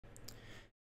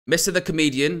Mr. the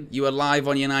Comedian, you are live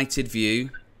on United View.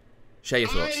 Share your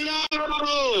thoughts. I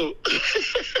know.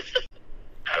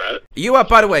 Hello? You are,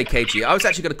 by the way, KG, I was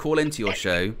actually going to call into your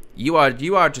show. You are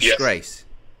a disgrace.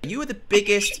 Yes. You are the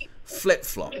biggest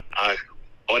flip-flop.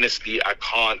 Honestly, I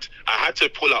can't. I had to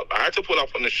pull up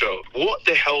on the show. What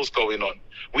the hell's going on?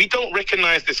 We don't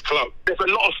recognize this club. There's a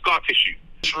lot of scar tissue.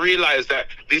 Just realize that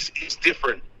this is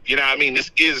different. You know what I mean?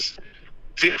 This is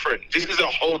different. This is a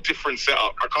whole different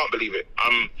setup. I can't believe it.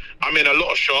 I'm in a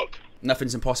lot of shock.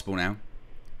 Nothing's impossible now.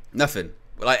 Nothing.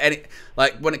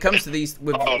 Like when it comes to these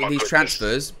with these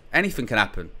transfers, anything can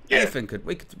happen. Yeah. Anything could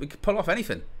we could pull off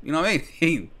anything. You know what I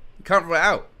mean? You can't rule it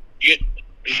out. You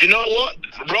know what?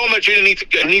 Real Madrid need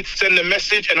to send a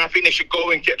message, and I think they should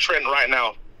go and get Trent right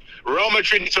now. Real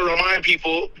Madrid need to remind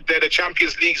people they're the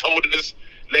Champions League holders.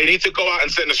 They need to go out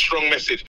and send a strong message.